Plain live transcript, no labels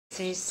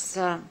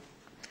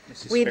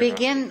We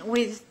begin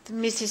with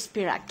Mrs.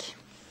 Spyraki.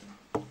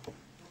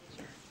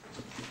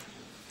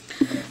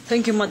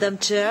 Thank you, Madam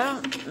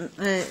Chair.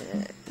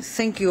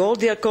 Thank you all,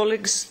 dear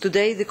colleagues.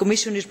 Today the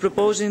Commission is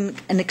proposing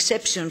an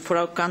exception for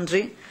our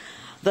country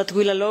that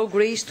will allow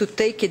Greece to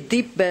take a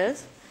deep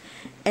breath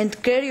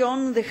and carry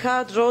on the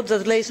hard road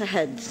that lays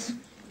ahead.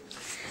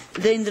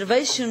 The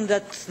intervention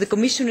that the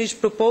Commission is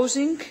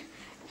proposing,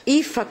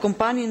 if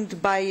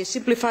accompanied by a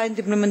simplified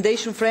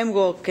implementation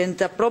framework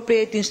and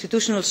appropriate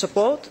institutional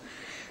support,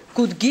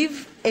 could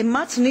give a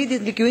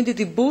much-needed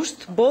liquidity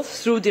boost, both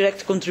through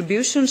direct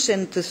contributions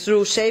and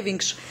through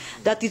savings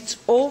that is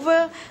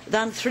over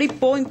than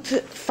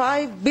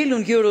 €3.5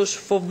 billion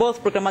for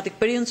both programmatic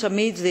periods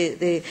amid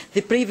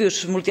the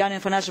previous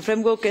multiannual financial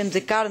framework and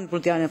the current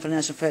multiannual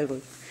financial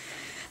framework.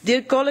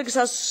 Dear colleagues,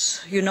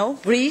 as you know,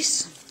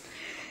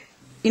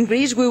 in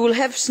Greece we will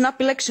have snap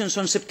elections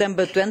on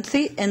September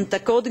 20, and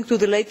according to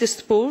the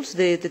latest polls,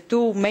 the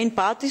two main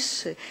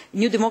parties,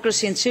 New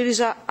Democracy and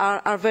Syriza,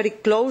 are very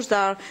close, they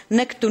are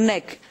neck to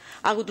neck.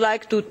 I would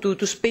like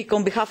to speak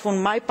on behalf of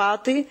my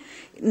party,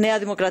 Nea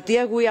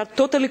Demokratia. We are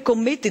totally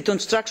committed on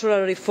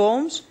structural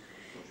reforms,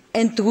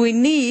 and we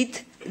need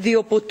the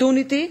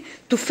opportunity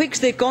to fix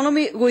the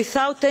economy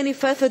without any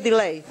further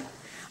delay.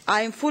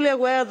 I am fully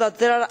aware that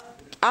there are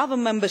other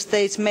member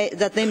states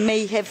that they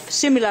may have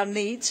similar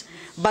needs,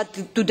 but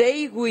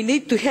today we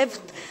need to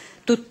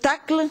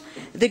tackle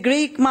the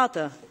Greek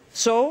matter.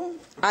 So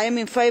I am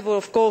in favour,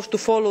 of course, to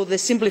follow the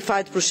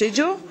simplified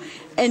procedure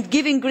and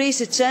giving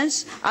Greece a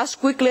chance as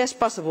quickly as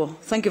possible.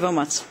 Thank you very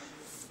much.